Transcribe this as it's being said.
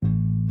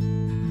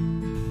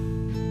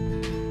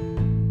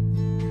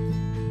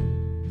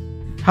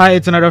Hi,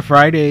 it's another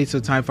Friday, so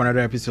time for another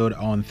episode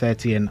on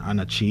 30 and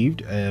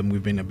Unachieved.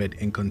 We've been a bit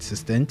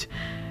inconsistent.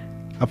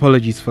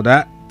 Apologies for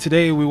that.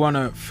 Today, we want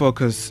to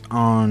focus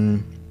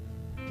on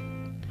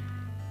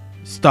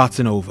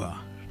starting over,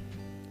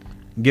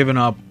 giving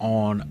up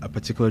on a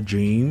particular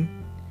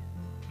dream,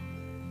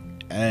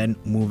 and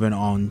moving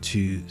on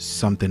to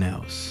something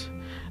else.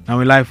 Now,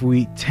 in life,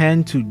 we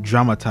tend to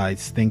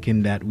dramatize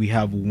thinking that we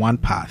have one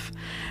path,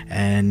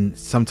 and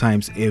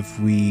sometimes if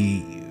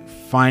we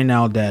find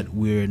out that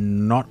we're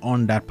not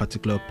on that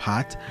particular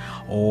path,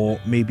 or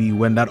maybe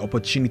when that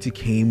opportunity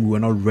came we were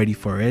not ready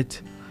for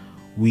it,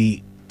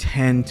 we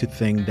tend to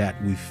think that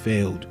we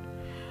failed.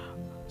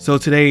 So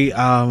today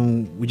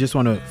we just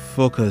want to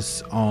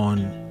focus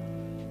on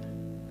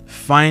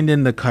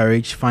finding the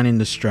courage, finding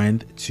the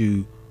strength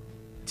to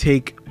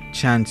take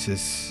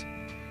chances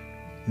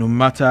no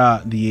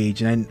matter the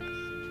age. And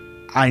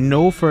I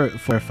know for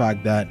a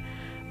fact that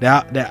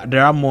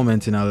there are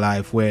moments in our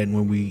life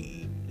when we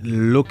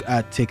look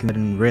at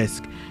taking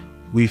risk,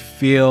 we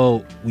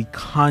feel we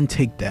can't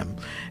take them,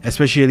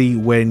 especially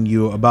when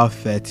you're about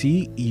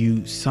 30.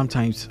 You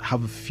sometimes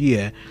have a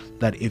fear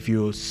that if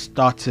you're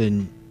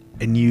starting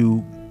a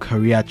new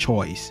career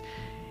choice,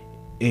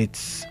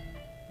 it's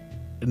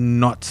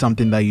not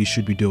something that you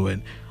should be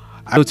doing.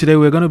 So today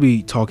we're going to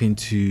be talking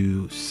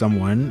to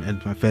someone,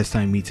 and my first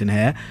time meeting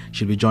her.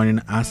 She'll be joining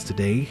us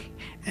today,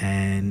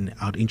 and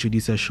I'll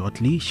introduce her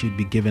shortly. She'll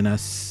be giving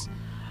us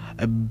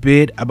a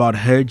bit about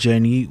her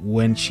journey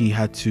when she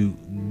had to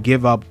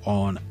give up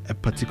on a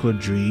particular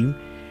dream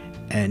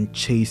and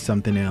chase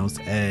something else,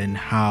 and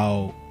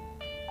how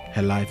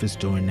her life is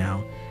doing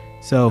now.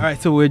 So, all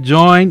right, so we're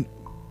joined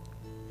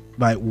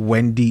by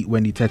Wendy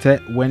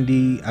Tete.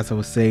 Wendy, as I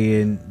was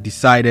saying,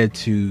 decided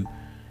to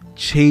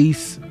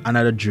chase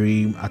another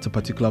dream at a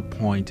particular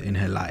point in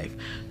her life.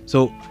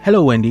 So,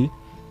 hello, Wendy.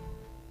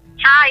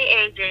 Hi,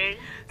 AJ.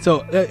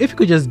 So, if you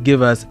could just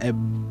give us a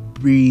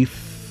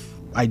brief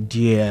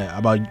idea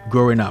about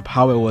growing up,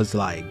 how it was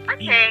like.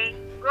 Okay,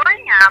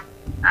 growing up,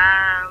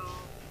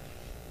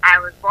 I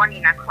was born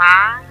in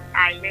Accra.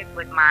 I lived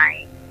with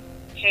my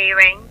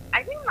parents.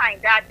 I think my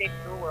dad did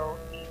so well.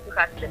 He took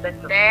us to the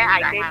best of there.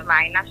 I did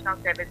my national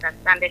service at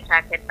Standard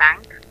Chartered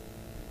Bank.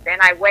 Then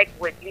I worked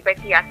with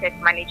Liberty Asset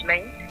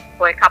Management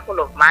for a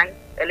couple of months,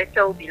 a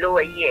little below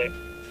a year.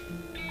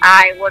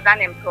 I was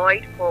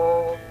unemployed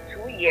for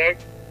 2 years.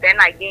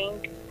 Then I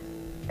gained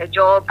a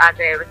job as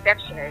a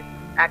receptionist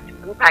at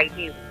Group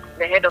Ideal,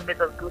 the head office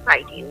of Group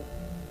Ideal.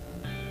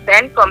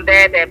 Then from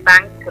there, the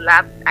bank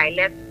collapsed. I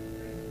left,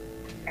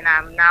 and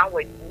I'm now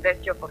with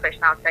University of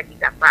Professional Studies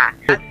Accra.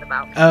 That's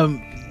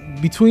about.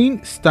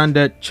 Between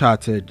Standard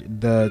Chartered,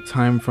 the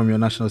time from your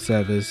national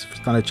service,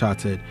 Standard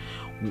Chartered,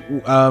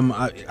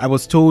 I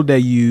was told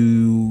that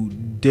you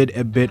did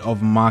a bit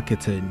of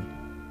marketing.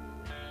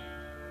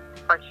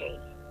 Okay.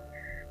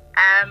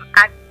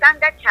 At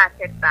Standard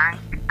Chartered Bank,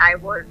 I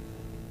was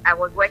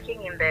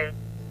working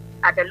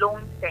at the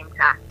loan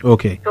center.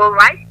 Okay. So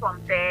right from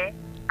there,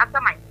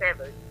 after my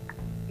service,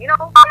 when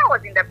I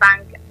was in the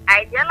bank,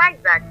 I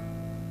realized that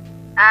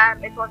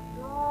it was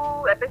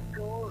a bit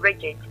too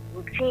rigid,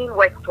 routine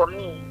work for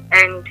me.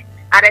 And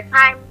at the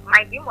time,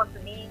 my dream was to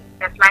be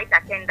a flight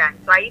attendant.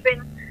 So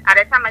at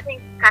the time, I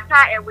think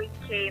Qatar Airways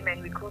came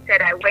and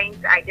recruited. I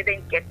went, I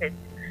didn't get it.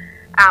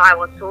 I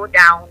was so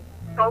down.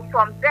 So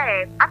from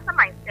there, after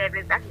my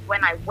service, that is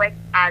when I worked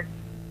as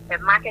a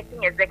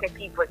marketing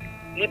executive with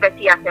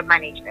Liberty Asset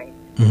Management.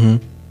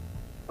 Mm-hmm.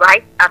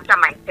 Right after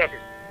my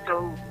service.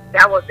 So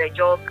that was the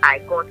job I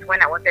got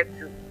when I wanted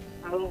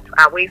to move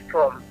away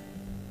from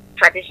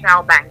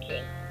traditional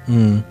banking.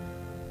 Mm.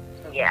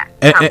 Yeah,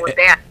 I was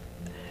there.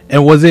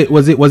 And was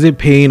it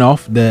paying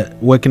off? The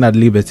working at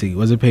Liberty,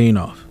 was it paying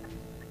off?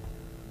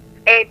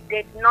 It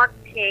did not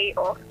pay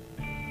off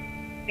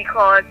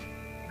because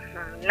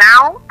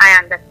now I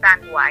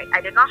understand why.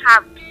 I did not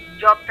have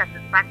job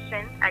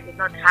satisfaction. I did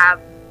not have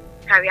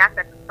career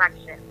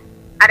satisfaction.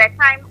 At the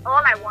time,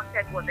 all I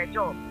wanted was a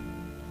job.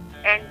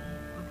 And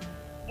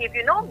if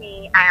you know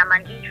me, I am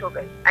an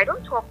introvert. I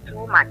don't talk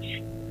too much.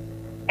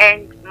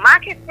 And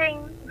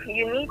marketing,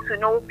 you need to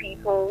know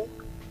people,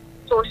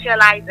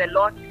 socialize a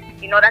lot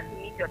in order to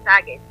meet your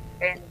targets.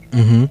 And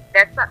the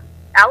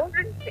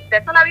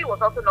salary was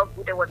also not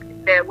good.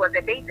 There was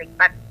a basic,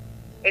 but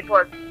it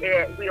was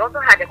we also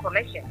had a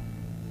commission.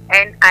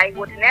 And I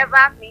would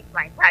never meet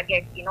my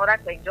target in order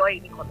to enjoy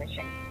any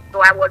commission. So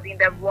I was in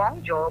the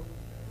wrong job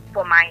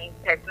for my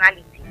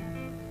personality.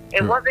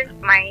 It wasn't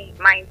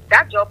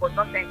that job was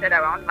not centered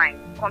around my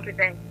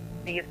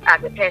competencies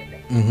as a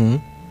person. Mm-hmm.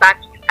 But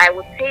I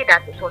would say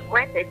that it was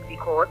worth it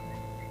because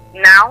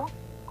now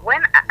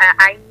when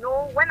I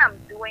know when I'm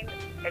doing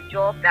a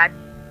job that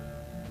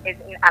is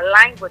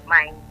aligned with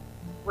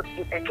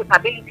the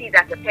capabilities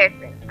as a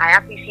person, I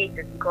appreciate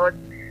it because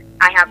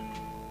I have,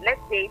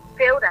 let's say,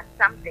 failed at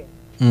something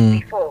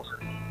before.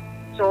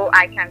 So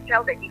I can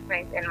tell the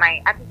difference, and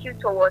my attitude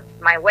towards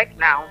my work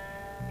now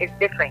is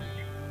different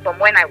from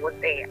when I was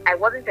there. I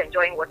wasn't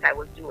enjoying what I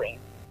was doing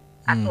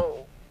at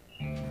all.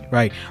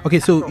 Right. Okay.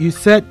 So you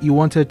said you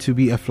wanted to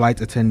be a flight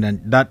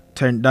attendant. That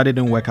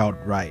didn't work out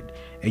right,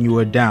 and you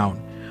were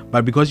down.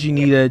 But because you Yes.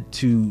 needed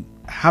to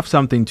have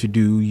something to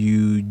do,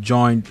 you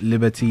joined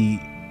Liberty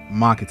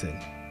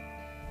Marketing.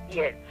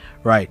 Yes.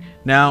 Right.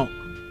 Now,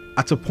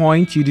 at a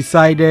point, you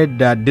decided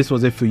that this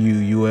was it for you.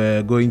 You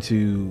were going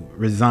to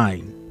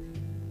resign.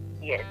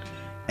 Yes.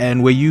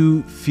 And were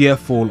you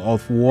fearful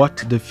of what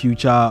the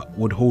future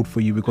would hold for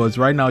you? Because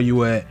right now you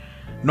were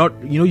not,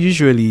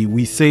 usually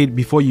we say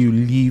before you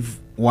leave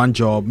one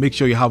job, make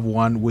sure you have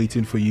one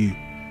waiting for you.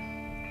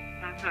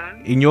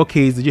 Mm-hmm. In your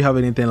case, did you have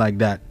anything like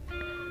that?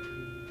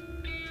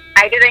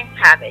 I didn't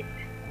have it.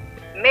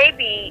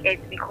 Maybe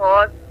it's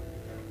because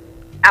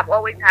I've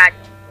always had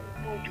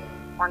food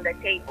on the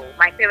table.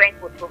 My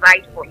parents would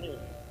provide for me.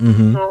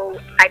 Mm-hmm. So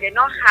I did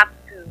not have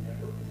to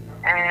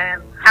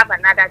have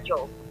another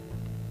job.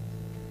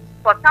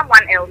 For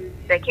someone else,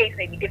 the case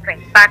may be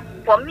different. But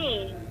for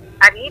me,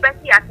 at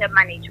Liberty Asset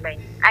Management,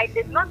 I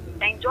did not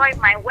enjoy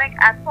my work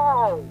at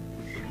all.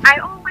 I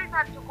always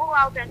had to go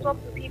out and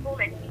talk to people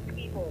and meet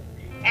people.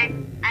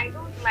 And I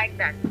don't like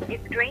that.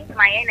 It drains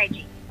my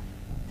energy.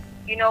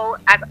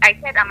 As I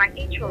said, I'm an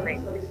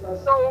introvert.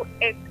 So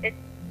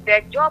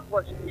the job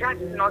was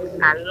just not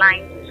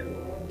aligned to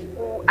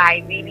who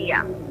I really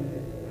am.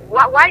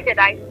 Why did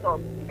I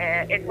stop?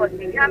 It was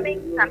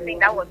becoming something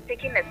that was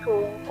taking a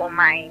toll on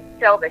my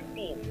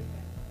self-esteem.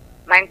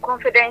 My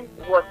confidence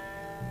was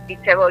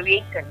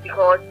deteriorating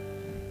because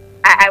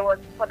I was,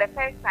 for the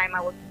first time,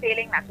 I was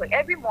failing at work.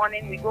 Every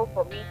morning we go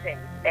for meetings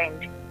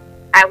and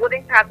I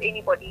wouldn't have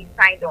anybody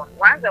signed on.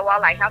 Once in a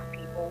while I have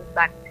people,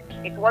 but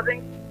it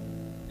wasn't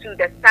to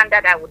the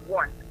standard I would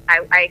want.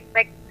 I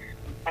expect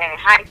a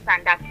high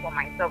standard for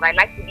myself. I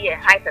like to be a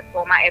high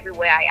performer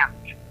everywhere I am.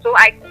 So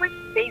I quit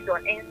based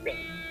on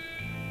instinct.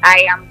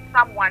 I am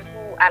someone who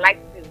I like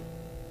to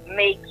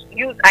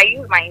I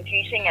use my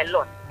intuition a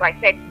lot. So I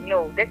said,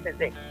 no, this is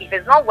it. If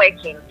it's not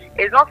working,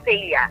 it's not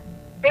failure.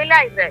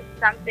 Failure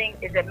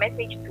is a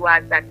message to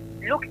us that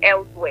look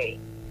elsewhere.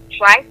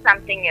 Try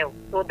something else.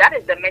 So that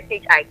is the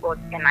message I got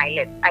and I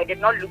left. I did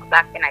not look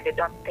back and I did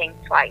not think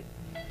twice.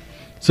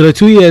 So the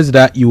 2 years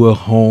that you were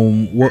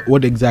home,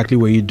 what exactly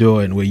were you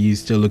doing? Were you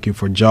still looking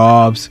for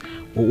jobs?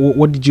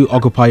 What did you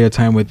occupy your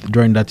time with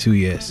during that 2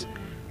 years?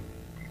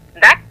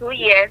 That 2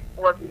 years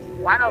was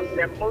one of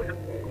the most,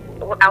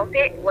 I would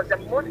say, it was the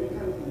most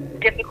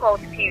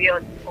difficult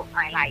period of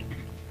my life.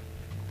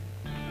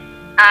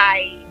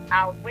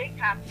 I'll wake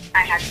up,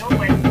 I had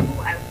nowhere to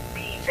go, I would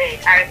be there.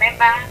 I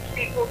remember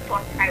people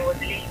thought I was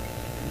late.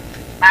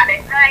 By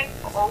the time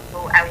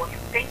also I was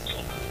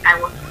thinking.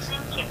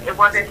 It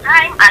was a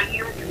time I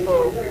used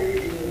for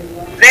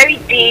very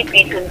deep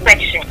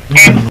introspection.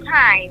 And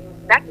time,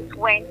 that is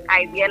when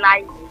I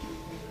realized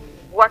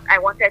what I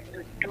wanted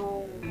to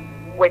do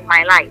with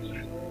my life.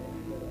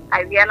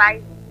 I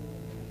realized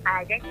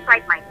I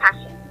identified my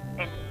passion.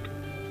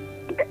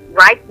 And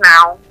right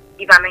now,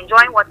 if I'm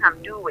enjoying what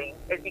I'm doing,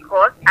 it's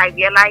because I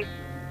realized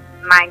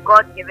my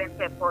God-given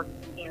purpose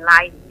in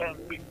life, and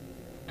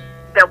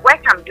the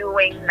work I'm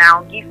doing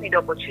now gives me the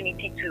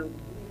opportunity to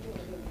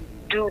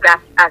do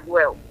that as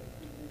well.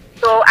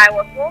 So I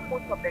was home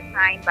most of the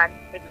time, but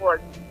it was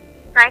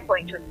time for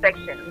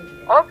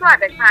introspection. Also at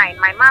the time,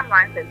 my mom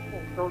runs a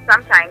school, so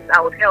sometimes I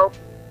would help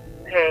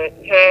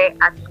her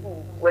at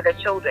school with the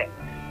children.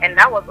 And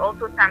that was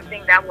also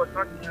something that was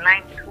not in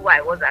line with who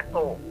I was at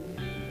all.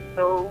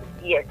 So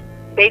yes,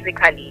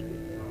 basically,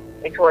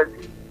 it was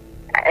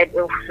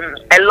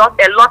a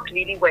lot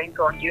really went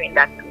on during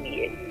that 2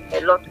 years.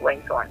 A lot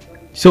went on.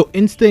 So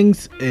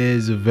instincts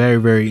is very,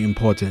 very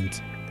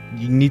important.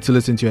 You need to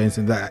listen to your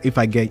instincts. If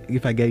I get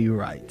you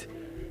right.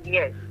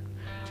 Yes.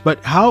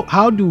 But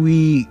how do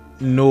we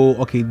know?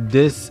 Okay,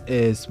 this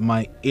is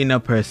my inner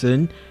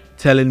person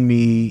telling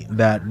me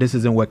that this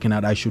isn't working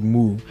out. I should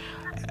move.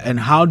 And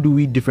how do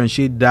we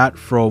differentiate that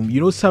from?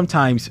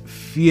 Sometimes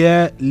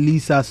fear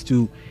leads us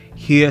to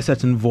hear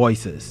certain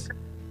voices.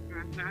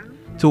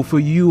 Mm-hmm. So for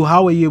you,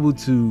 how are you able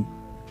to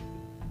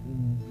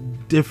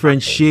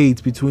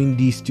differentiate between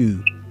these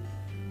two?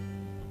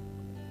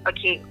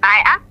 Okay,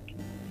 I ask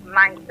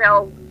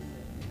myself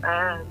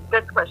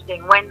this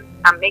question when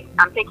I'm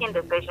taking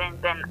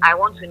decisions, and I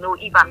want to know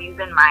if I'm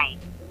using my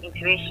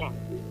intuition.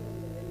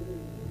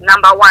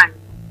 Number one,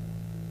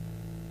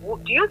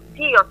 do you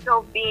see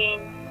yourself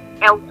being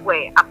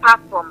elsewhere apart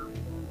from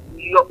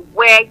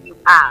where you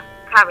are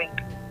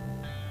currently?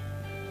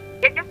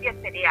 Just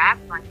yesterday, I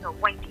asked myself,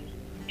 Wendy,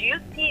 do you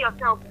see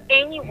yourself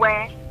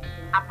anywhere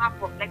apart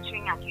from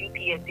lecturing at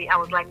UPSA? I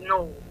was like,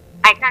 no,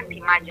 I can't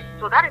imagine.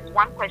 So that is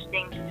one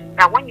question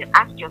that when you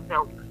ask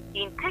yourself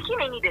in taking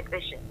any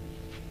decision.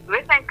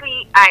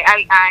 Recently,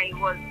 I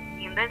was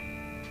in this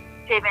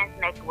savings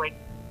network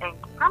and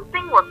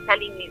something was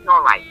telling me it's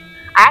not right.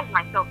 I asked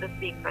myself this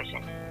big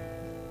question.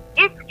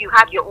 If you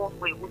had your own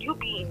way, would you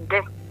be in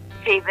this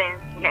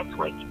savings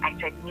network? I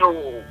said, no.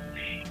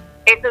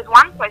 It is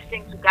one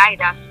question to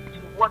guide us to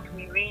what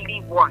we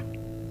really want.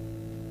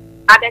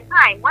 At the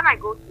time, when I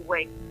go to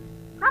work,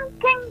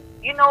 something,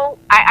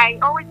 I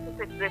always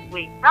put it this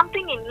way,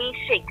 something in me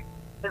shakes.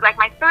 It's like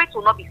my spirit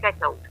will not be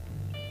settled.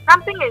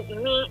 Something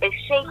in me is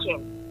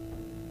shaking,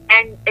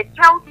 and it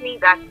tells me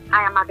that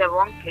I am at the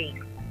wrong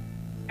place.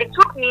 It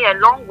took me a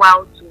long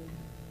while to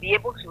be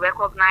able to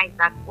recognize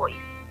that voice.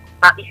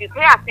 But if you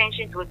pay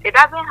attention to it, it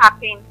doesn't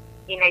happen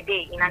in a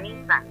day, in an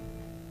instant.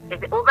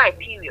 It's over a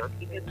period.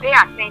 If you pay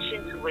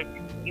attention to it,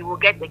 you will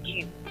get the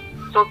cue.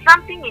 So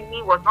something in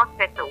me was not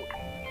settled.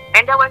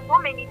 And there were so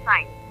many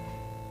times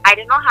I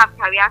did not have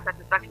career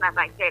satisfaction, as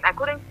I said. I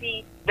couldn't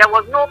see, there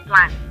was no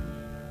plan.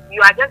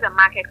 You are just a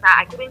marketer.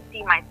 I couldn't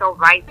see myself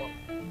rising.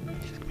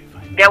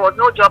 There was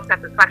no job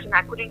satisfaction.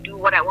 I couldn't do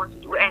what I want to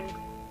do. And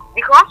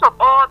because of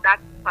all that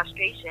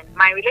frustration,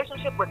 my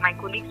relationship with my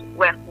colleagues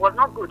was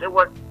not good. It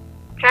was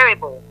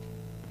terrible.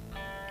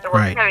 It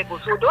was terrible.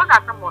 So those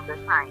are some of the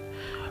signs.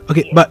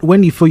 Okay, yes. But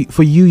when for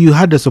you, you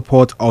had the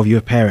support of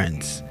your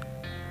parents.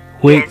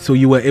 Wait, yes. So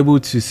you were able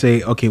to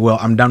say, okay, well,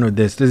 I'm done with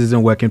this. This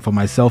isn't working for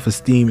my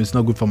self-esteem. It's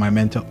not good for my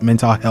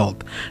mental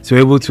health. So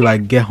you're able to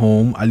like get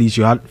home. At least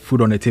you had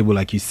food on the table,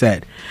 like you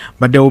said.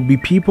 But there will be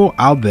people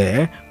out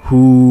there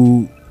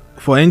who,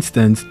 for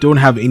instance, don't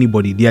have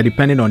anybody. They are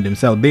dependent on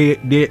themselves.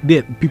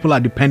 People are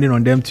dependent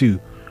on them too,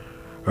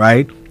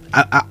 right?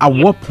 At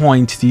what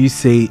point do you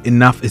say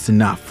enough is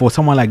enough? For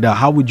someone like that,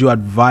 how would you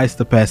advise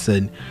the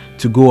person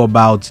to go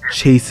about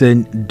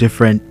chasing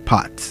different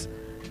paths?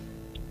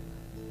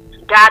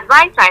 The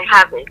advice I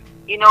have is,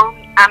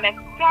 I'm a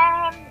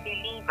firm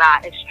believer,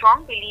 a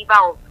strong believer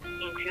of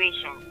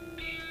intuition.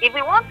 If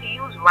we want to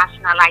use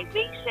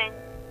rationalization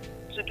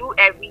to do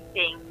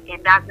everything,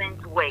 it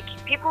doesn't work.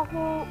 People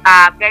who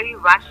are very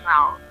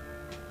rational,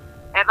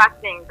 ever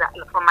since,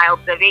 from my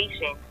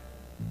observation,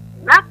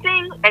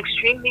 nothing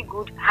extremely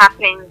good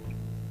happens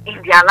in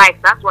their life.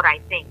 That's what I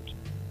think.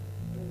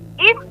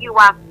 If you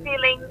are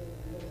feeling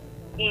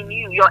in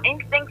you, your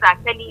instincts are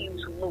telling you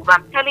to move.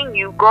 I'm telling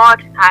you, God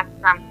has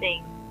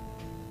something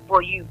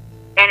for you,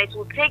 and it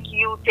will take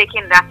you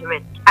taking that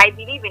risk. I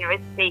believe in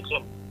risk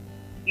taking.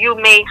 You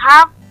may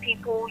have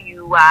people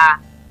you are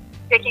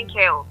taking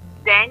care of,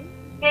 then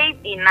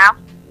save enough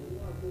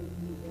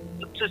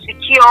to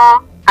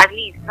secure at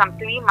least some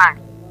 3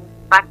 months.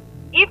 But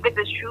if it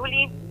is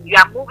truly you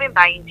are moving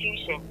by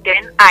intuition,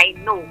 then I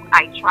know,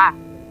 I trust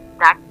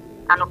that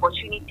an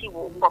opportunity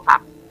will pop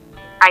up.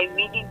 I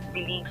really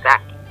believe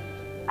that.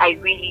 I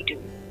really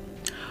do.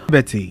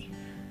 Betty.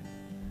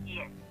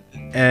 Yes.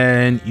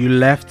 And you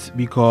left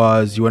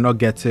because you were not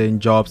getting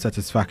job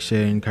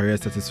satisfaction, career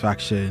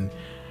satisfaction.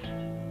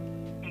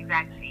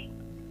 Exactly.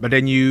 But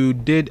then you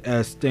did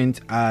a stint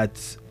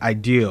at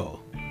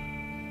Ideal.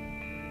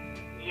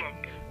 Yes.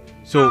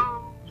 So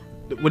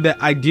with the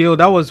Ideal,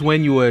 that was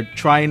when you were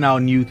trying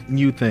out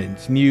new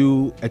things,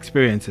 new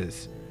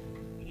experiences.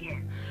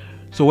 Yes.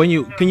 So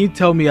can you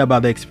tell me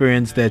about the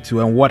experience there too,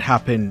 and what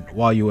happened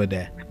while you were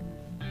there?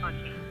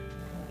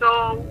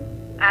 So,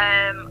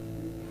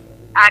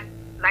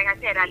 like I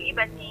said, at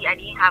Liberty, I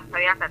didn't have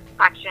career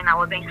satisfaction. I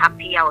wasn't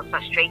happy. I was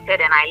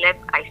frustrated, and I left.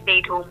 I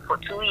stayed home for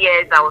 2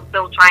 years. I was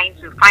still trying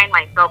to find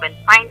myself and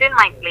finding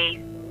my place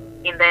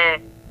in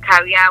the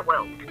career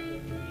world.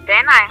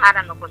 Then I had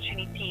an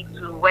opportunity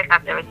to work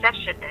as a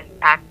receptionist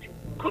at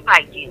Group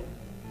Ideal.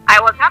 I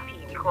was happy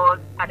because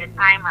at the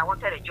time I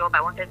wanted a job.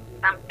 I wanted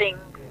something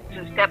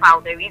to step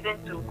out, the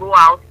reason to go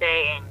out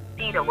there and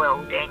see the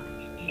world,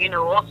 and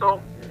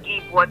also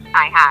give what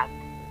I had.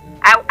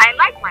 I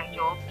liked my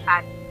job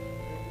at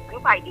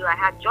Group Ideal. I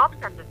had job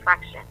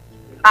satisfaction,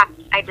 but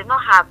I did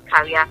not have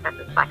career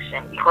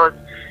satisfaction because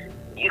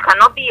you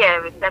cannot be a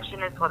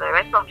receptionist for the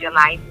rest of your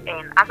life.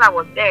 And as I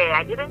was there,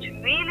 I didn't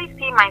really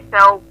see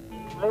myself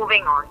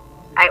moving on.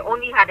 I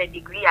only had a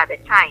degree at the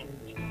time.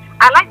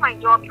 I liked my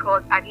job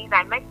because at least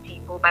I met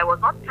people, but it was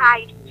not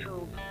tied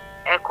to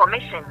a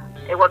commission.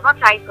 It was not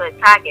tied to a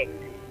target.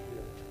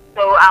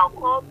 So I'll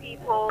call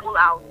people,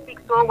 I'll speak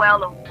so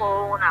well on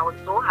phone. I was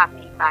so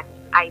happy, but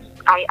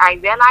I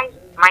realized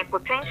my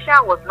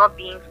potential was not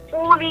being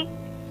fully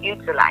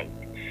utilized.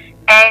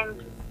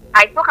 And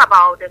I talk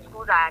about the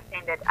schools I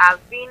attended.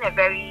 I've been a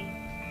very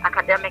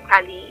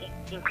academically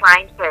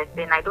inclined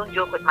person. I don't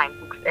joke with my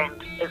books, and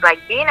it's like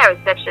being a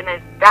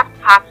receptionist, that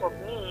part of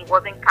me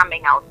wasn't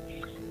coming out.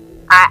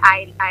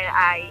 I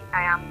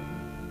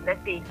am,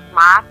 let's say,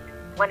 smart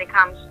when it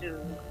comes to,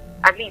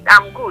 at least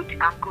I'm good,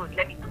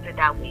 let me put it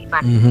that way.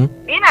 But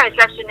being a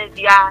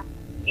receptionist,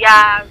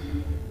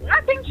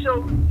 nothing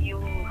shows you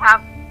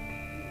have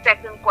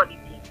certain qualities.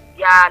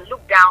 You are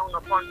looked down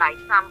upon by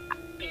some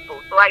people.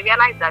 So I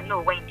realized that,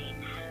 no, Wendy,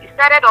 you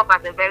started off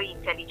as a very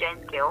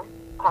intelligent girl,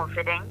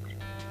 confident.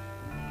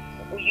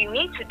 You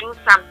need to do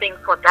something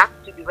for that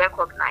to be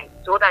recognized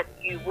so that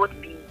you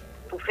would be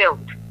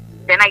fulfilled.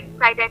 Then I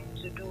decided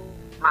to do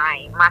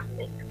my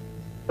master's.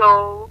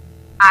 So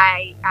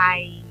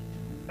I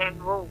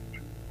enrolled.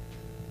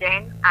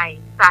 Then I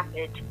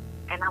started,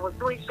 and I was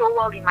doing so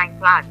well in my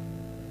class.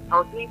 I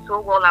was doing so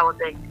well. I was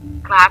a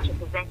class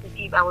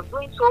representative. I was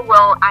doing so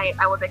well.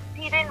 I was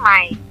exceeding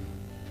my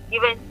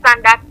even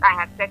standards I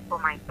had set for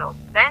myself.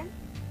 Then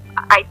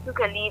I took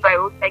a leave. I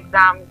wrote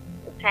exams.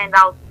 It turned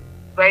out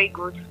very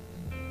good.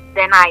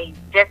 Then I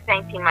just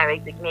sent in my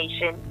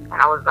resignation, and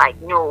I was like,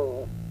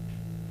 no,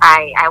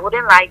 I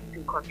wouldn't like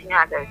to continue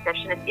as a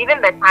receptionist.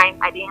 Even the time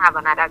I didn't have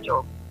another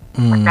job.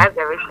 But that's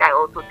the risk I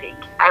also take.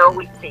 I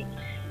always take.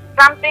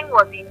 Something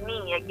was in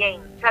me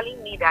again,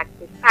 telling me that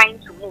it's time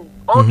to move.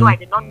 Although I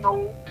did not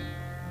know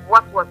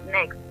what was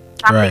next.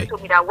 Something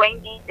told me that,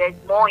 Wendy, there's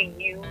more in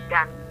you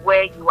than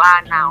where you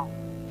are now.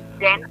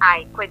 Then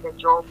I quit the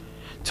job.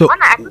 So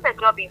when I quit the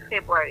job in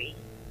February,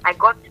 I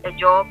got a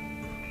job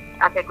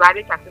as a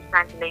graduate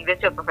assistant in the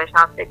University of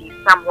Professional Studies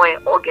somewhere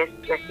August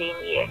the same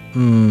year.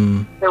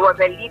 There was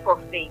a leap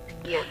of faith,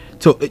 yes.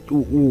 So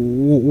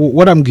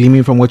what I'm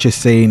gleaming from what you're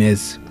saying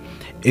is,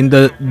 in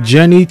the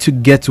journey to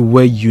get to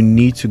where you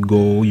need to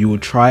go, you will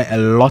try a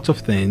lot of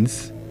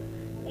things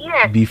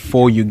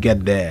before you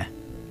get there.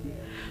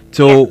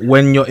 So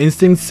when your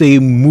instincts say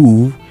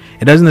move,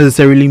 it doesn't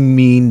necessarily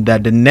mean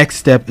that the next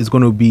step is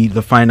going to be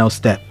the final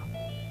step.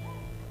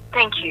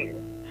 Thank you.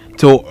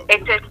 So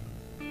it is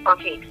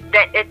okay.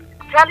 That it's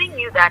telling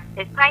you that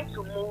it's time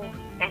to move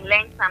and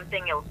learn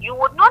something else. You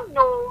would not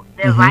know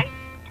the right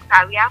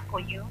career for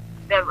you,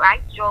 the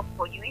right job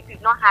for you, if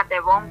you've not had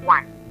the wrong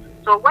one.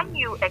 So when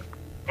you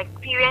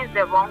experience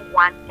the wrong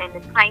one and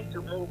it's time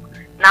to move,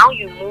 now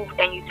you move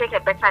and you take a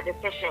better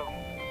decision.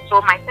 So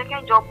my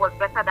second job was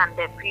better than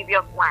the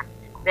previous one.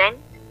 Then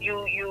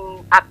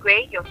you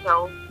upgrade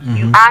yourself,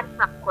 you add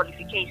some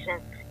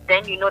qualifications,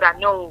 then you know that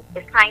no,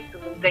 it's time to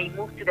move, then you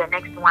move to the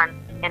next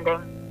one, and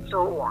then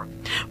so on.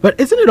 But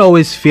isn't it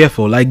always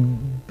fearful? Like,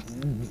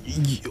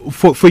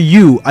 for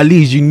you, at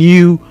least you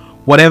knew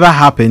whatever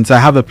happens, I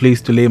have a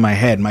place to lay my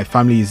head, my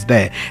family is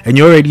there. And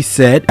you already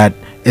said that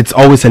it's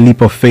always a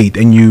leap of faith,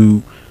 and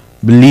you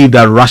believe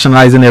that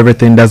rationalizing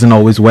everything doesn't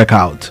always work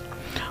out.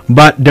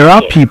 But there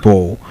are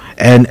people,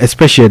 and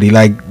especially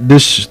like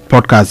this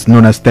podcast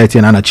known as 30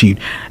 and Unachieved,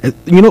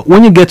 you know,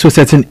 when you get to a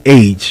certain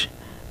age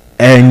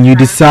and you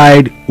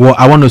decide, well,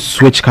 I want to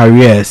switch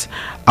careers,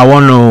 I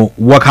want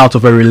to work out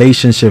of a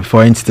relationship,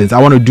 for instance,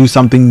 I want to do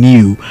something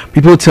new,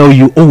 people tell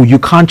you, oh, you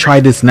can't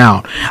try this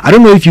now. I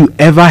don't know if you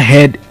ever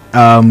heard,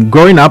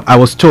 growing up, I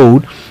was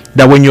told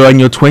that when you're in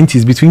your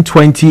 20s, between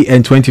 20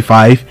 and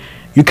 25,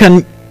 you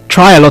can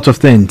try a lot of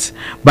things,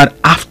 but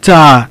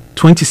after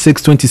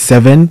 26,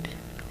 27,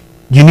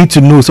 you need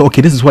to know, so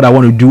okay, this is what I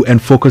want to do,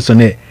 and focus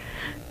on it.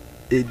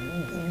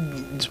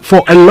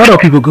 For a lot of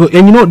people,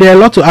 and you know, there are a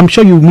lot of, I'm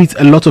sure you meet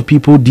a lot of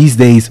people these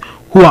days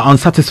who are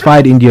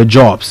unsatisfied in their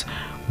jobs,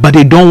 but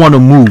they don't want to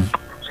move.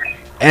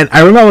 And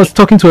I remember I was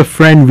talking to a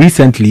friend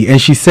recently, and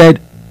she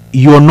said,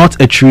 you're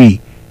not a tree,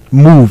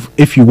 move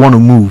if you want to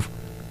move.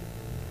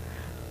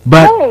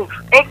 But move,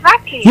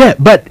 exactly. Yeah,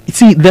 but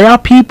see, there are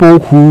people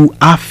who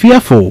are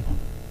fearful.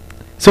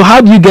 So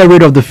how do you get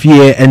rid of the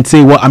fear and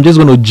say, well, I'm just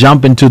going to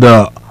jump into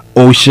the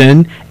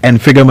ocean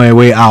and figure my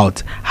way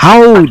out?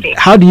 How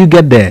do you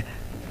get there?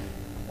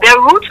 The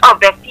root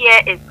of the fear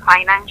is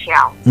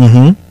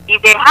financial.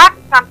 If they had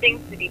something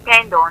to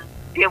depend on,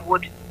 they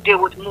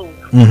would move.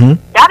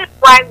 That is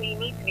why we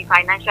need to be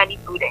financially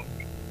prudent.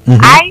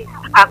 I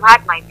have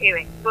had my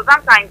parents, so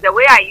sometimes the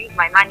way I use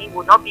my money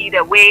will not be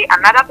the way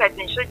another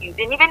person should use.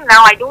 And even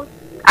now,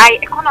 I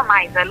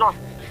economize a lot,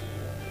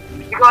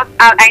 because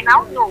I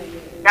now know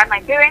that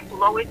my parents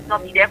will always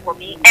not be there for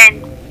me,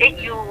 and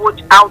you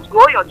would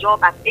outgrow your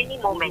job at any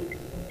moment.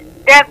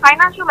 The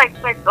financial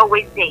experts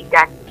always say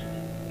that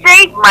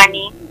save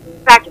money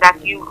such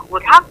that you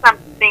would have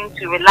something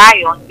to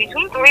rely on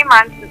between 3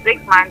 months to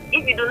 6 months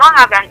if you do not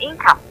have an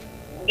income.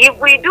 If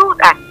we do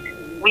that,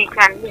 we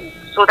can move.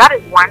 So that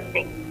is one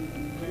thing.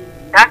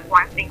 That's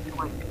one thing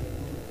to it.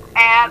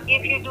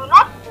 If you do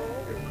not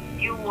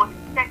move, you will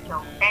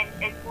settle, and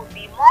it will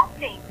be more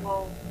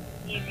painful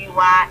if you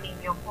are in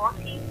your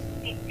 40s,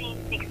 50s,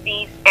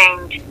 60s,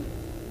 and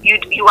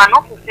you are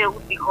not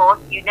fulfilled because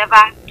you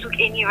never took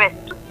any risk.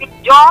 His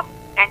job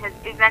and his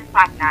business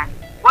partner,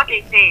 what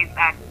they say is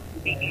that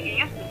he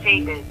used to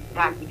say this,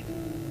 that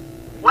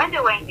when they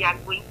were in their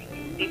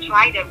 20s, they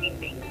tried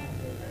everything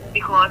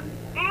because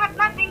they had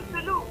nothing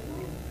to lose.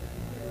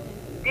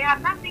 They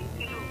have nothing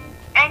to lose.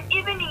 And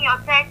even in your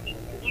 30s,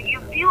 if you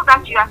feel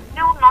that you are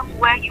still not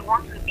where you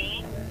want to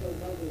be,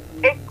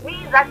 it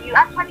means that you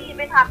actually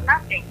even have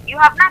nothing. You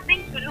have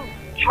nothing to lose.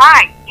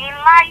 Try. In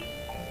life,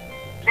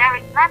 there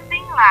is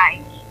nothing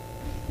like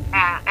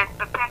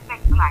a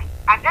perfect life.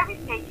 At every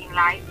stage in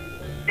life,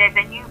 there's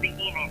a new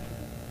beginning.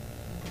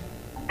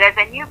 There's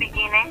a new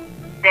beginning,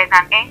 there's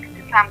an end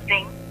to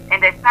something,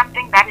 and there's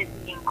something that is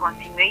in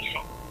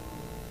continuation.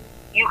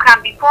 You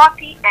can be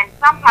 40 and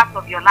some parts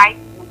of your life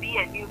will be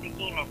a new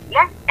beginning.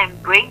 Let's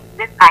embrace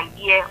this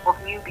idea of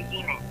new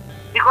beginning,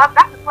 because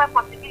that is where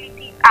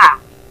possibilities are.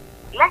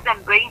 Let's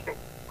embrace it.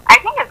 I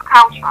think it's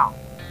cultural.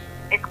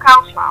 It's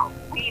cultural.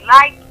 We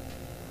like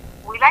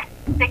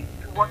to stick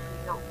to what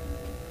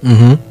we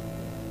know.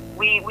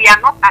 We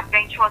are not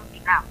adventurous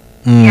enough.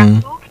 We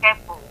are too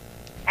careful,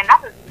 and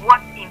that is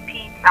what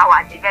impedes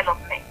our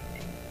development.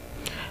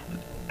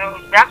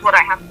 So that's what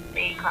I have to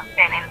say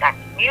concerning that.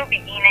 New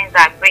beginnings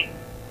are great.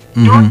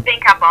 Don't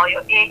think about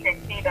your age and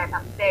say that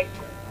I'm 30.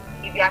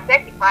 If you are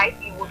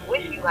 35, you would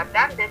wish you had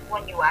done this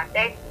when you were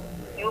 30.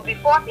 You'll be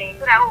 40 and you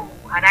say, oh,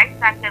 had I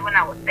started when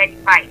I was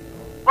 35,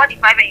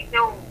 45, and you say,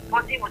 oh,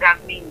 40 would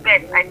have been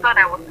best. I thought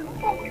I was too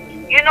old.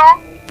 You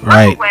know?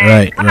 Right.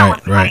 When I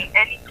was in my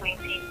early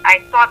 20s, I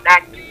thought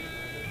that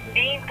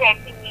being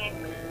 30 means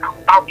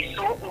I'll be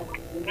so old.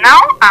 Now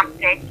I'm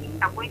 30.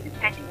 I'm going to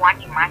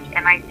 31 in March,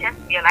 and I just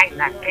realized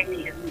that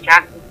 30 is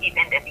just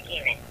even the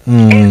beginning.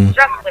 It's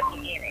just the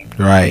beginning.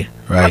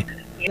 Right.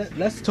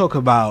 Let's talk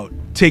about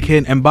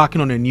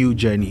embarking on a new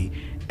journey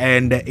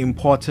and the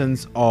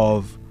importance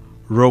of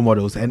role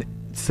models and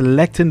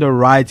selecting the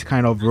right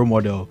kind of role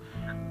model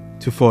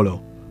to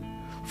follow.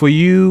 For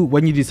you,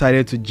 when you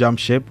decided to jump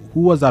ship,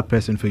 who was that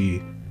person for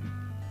you?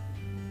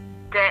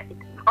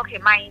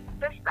 My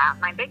sister,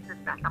 my big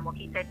sister,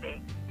 Samoki Tete,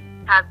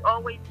 has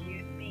always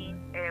been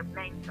a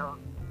mentor.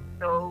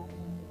 So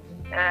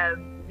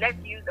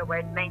let's use the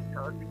word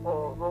mentors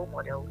for role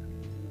models.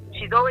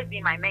 She's always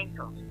been my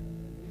mentor.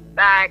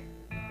 But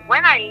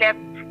when I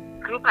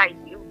left Group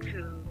IU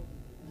to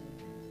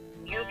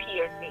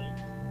UPSA,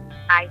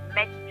 I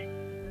met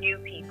new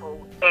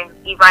people. And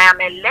if I am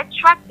a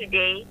lecturer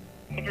today,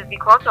 it is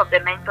because of the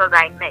mentors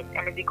I met.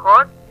 And it's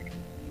because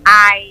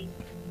I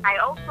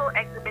also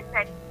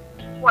exhibited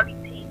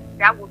qualities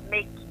that would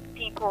make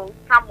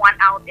someone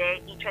out there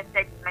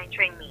interested in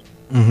mentoring me.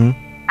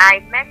 I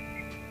met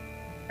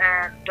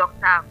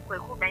Dr.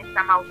 Kweku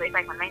Mensama, if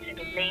I can mention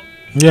his name.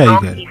 Yeah,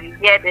 if you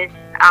hear this,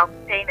 I'm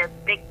saying a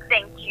big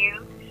thank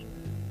you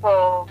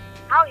for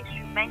how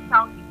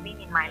instrumental he's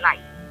been in my life.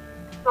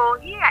 So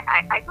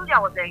I told you I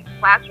was the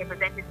class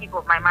representative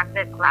of my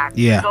master's class.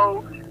 Yeah.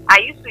 So I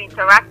used to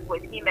interact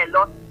with him a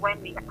lot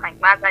when my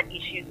class had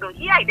issues. So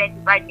he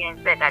identified me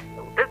and said that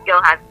this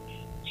girl has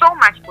so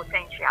much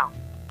potential.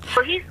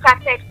 So he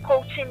started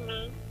coaching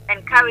me,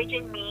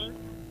 encouraging me,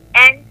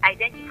 and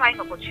identifying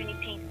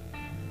opportunities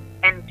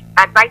and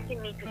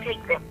advising me to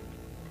take them.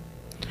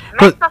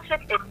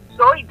 Mentorship is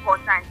so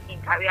important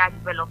in career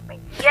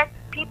development. Yes,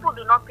 people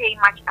do not pay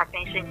much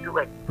attention to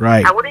it.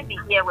 Right. I wouldn't be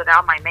here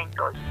without my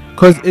mentors.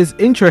 Because it's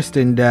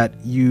interesting that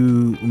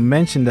you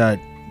mentioned that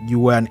you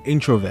were an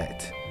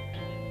introvert.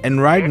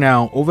 And right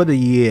now, over the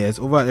years,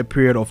 over a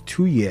period of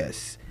 2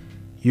 years,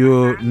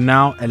 you're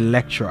now a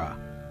lecturer.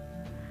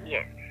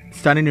 Yes.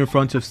 Standing in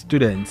front of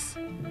students.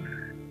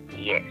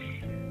 Yes.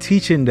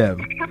 Teaching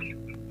them.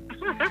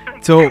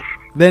 So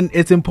then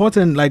it's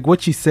important, like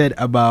what you said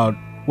about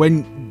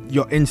when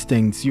your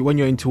instincts, when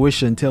your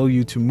intuition tell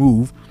you to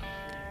move,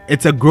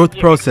 it's a growth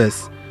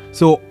process.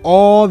 So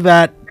all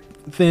that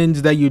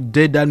things that you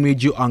did that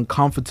made you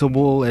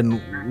uncomfortable and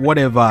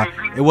whatever,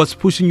 it was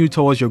pushing you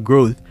towards your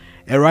growth.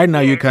 And right now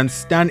you can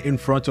stand in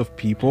front of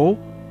people,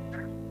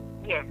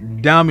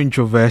 damn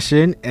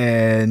introversion,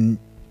 and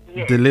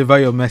deliver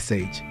your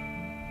message.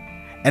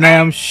 And I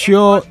am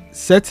sure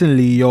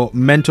certainly your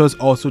mentors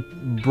also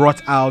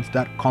brought out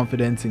that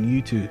confidence in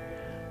you too.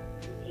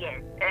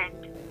 Yes, and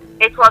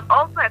it was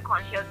also a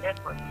conscious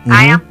effort.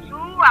 I am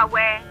too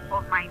aware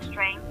of my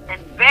strengths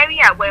and very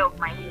aware of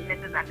my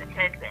weaknesses as a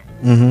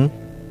person.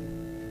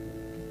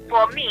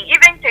 For me,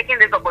 even taking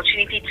this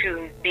opportunity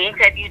to be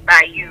interviewed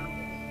by you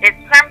is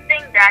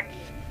something that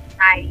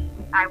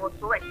I was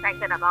so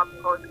excited about,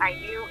 because I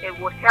knew it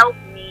would help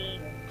me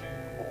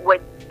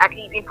with at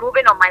least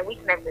improving on my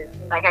weaknesses.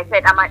 Like I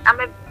said, I'm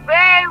a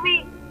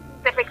very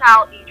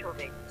typical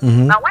introvert.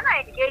 But when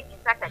I engage in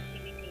such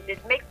activities,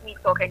 it makes me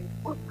talk and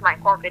boosts my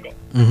confidence.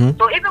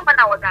 So even when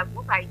I was at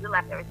Group IU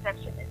as a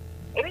receptionist,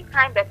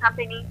 anytime the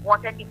company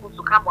wanted people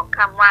to come on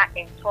camera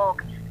and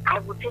talk, I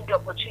would take the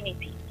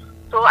opportunity.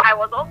 So I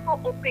was also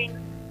open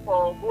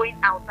for going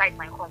outside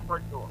my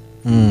comfort zone.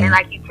 And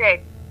like you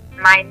said,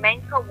 my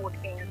mentor would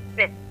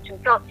insist to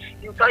tell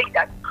you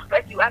that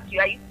first you ask you,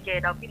 are you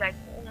scared? I'll be like,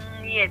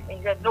 yes. And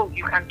he said, no,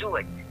 you can do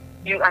it.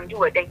 You can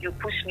do it. Then you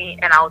push me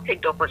and I'll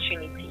take the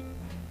opportunity.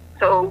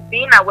 So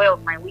being aware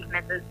of my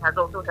weaknesses has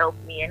also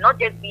helped me, and not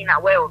just being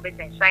aware of it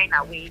and shying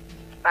away,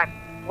 but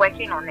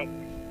working on it.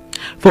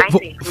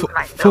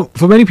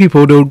 For many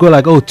people, they would go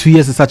like, oh, 2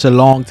 years is such a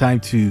long time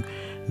to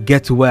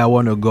get to where I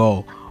want to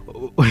go.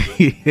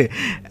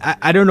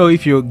 I don't know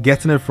if you're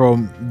getting it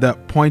from the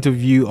point of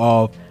view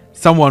of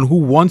someone who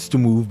wants to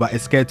move but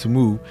is scared to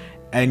move,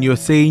 and you're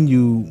saying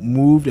you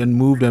moved and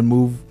moved and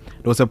moved.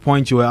 There was a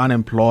point you were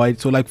unemployed,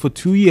 so like for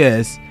 2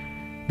 years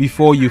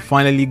before you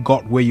finally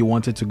got where you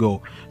wanted to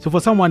go. So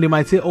for someone, they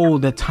might say, oh,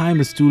 the time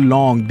is too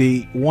long,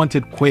 they want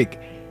it quick.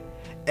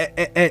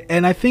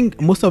 And I think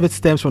most of it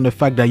stems from the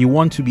fact that you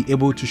want to be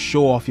able to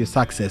show off your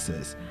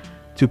successes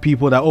to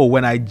people, that, oh,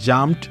 when I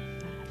jumped,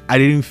 I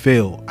didn't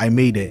fail, I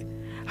made it.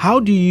 How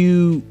do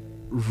you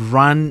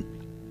run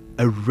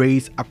a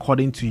race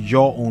according to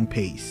your own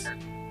pace?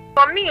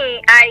 For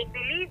me, I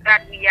believe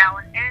that we are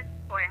on earth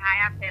for a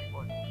higher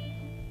purpose.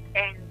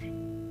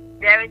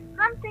 And there is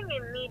something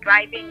in me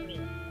driving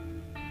me,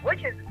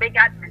 which is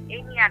bigger than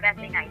any other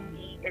thing I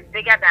see. It's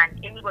bigger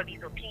than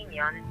anybody's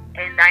opinion,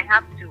 and I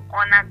have to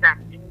honor that.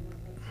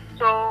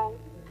 So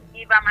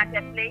if I'm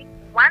at a place,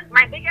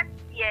 my biggest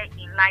fear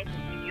in life is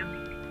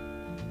mediocrity.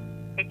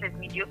 It is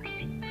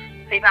mediocrity.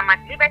 So if I'm at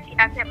Liberty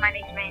Asset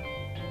Management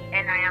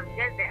and I am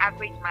just the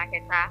average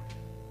marketer,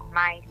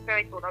 my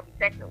spirit will not be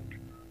settled.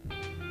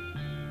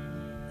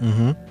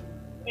 Mm-hmm.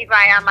 If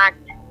I am at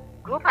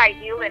Group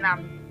Ideal and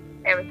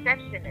I'm a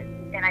receptionist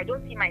and I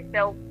don't see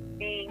myself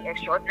being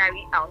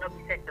extraordinary, I will not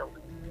be settled.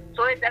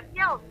 So it's the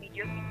fear of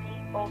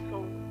mediocrity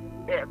also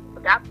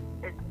that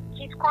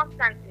keeps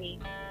constantly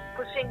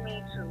pushing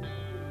me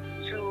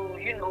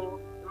to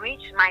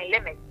reach my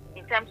limits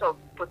in terms of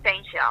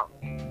potential.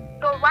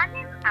 So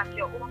running at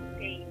your own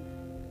pace,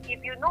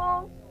 if you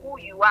know who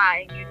you are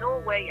and you know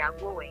where you are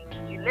going,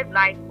 you live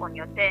life on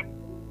your terms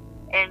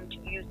and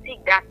you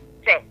seek that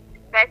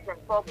first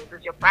and foremost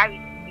is your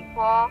priority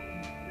before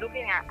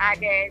looking at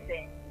others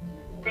and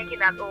thinking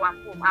that, oh,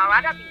 I'm home.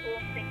 I'd rather be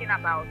home thinking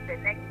about the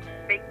next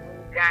big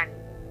move than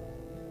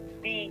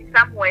be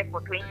somewhere for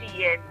 20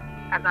 years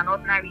as an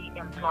ordinary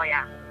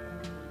employer.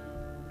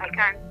 I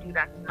can't do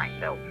that to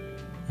myself.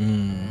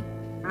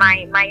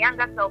 My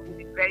younger self will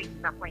be very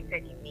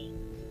disappointed in me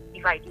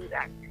if I do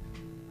that.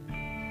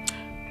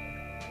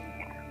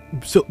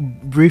 So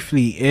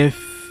briefly, if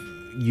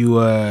you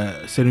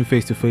are sitting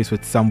face to face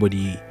with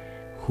somebody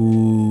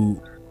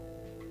who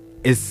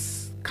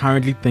is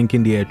currently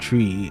thinking they're a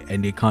tree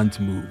and they can't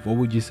move, what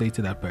would you say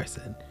to that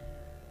person?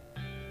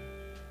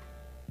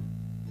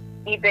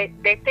 If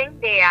they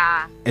think they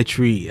are a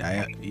tree,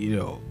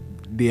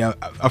 they are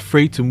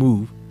afraid to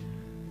move.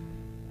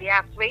 They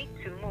are afraid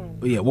to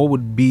move. Yeah, what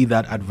would be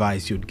that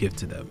advice you'd give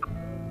to them?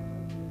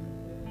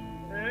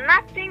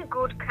 Nothing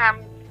good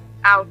comes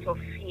out of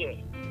fear.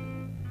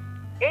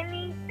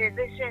 Any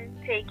decision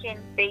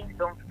taken based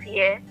on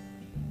fear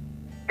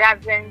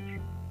doesn't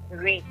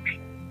reap.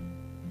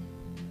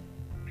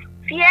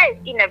 Fear is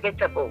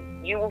inevitable.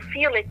 You will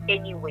feel it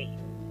anyway.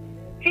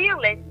 Feel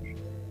it,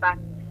 but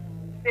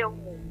still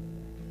move.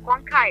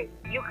 Conquer it.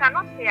 You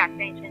cannot pay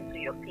attention to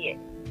your fear.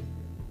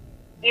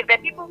 If the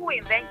people who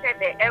invented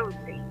the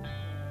aeroplane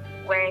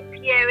were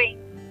fearing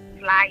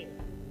flying,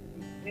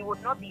 we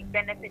would not be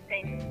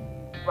benefiting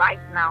right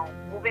now,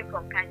 moving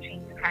from country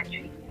to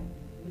country.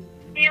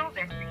 Feel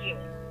the fear,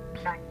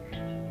 but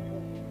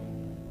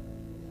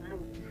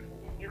move.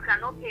 You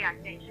cannot pay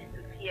attention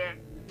to fear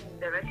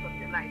the rest of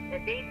your life. A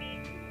baby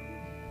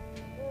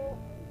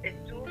who is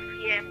too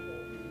fearful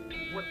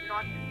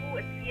who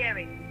is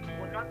fearing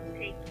would not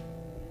take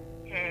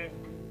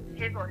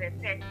his or her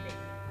testing.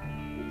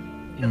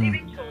 So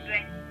even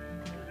children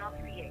do not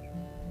fear.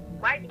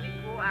 Why do we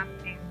grow up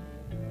and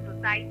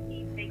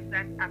society makes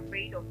us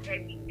afraid of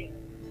everything?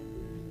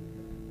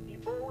 Be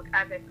bold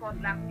as a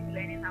toddler who's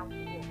learning how to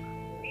walk.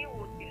 We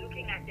would be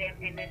looking at them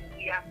and then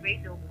we are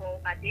afraid they'll fall,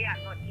 but they are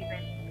not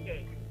even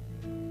scared.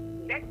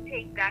 Let's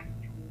take that,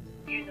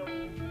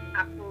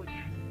 approach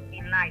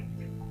in life.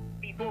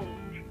 Be bold.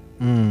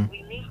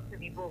 We need to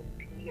be bold.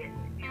 Yes.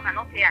 You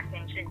cannot pay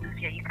attention to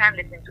fear. You can't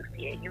listen to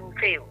fear. You will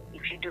fail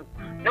if you do.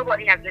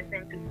 Nobody has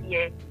listened to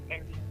fear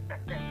and been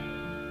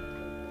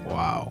successful.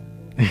 Wow.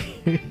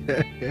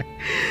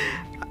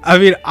 I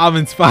mean, I'm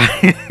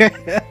inspired.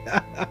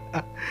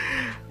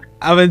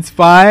 I'm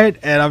inspired,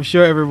 and I'm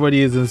sure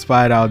everybody is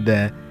inspired out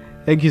there.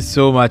 Thank you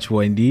so much,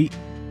 Wendy.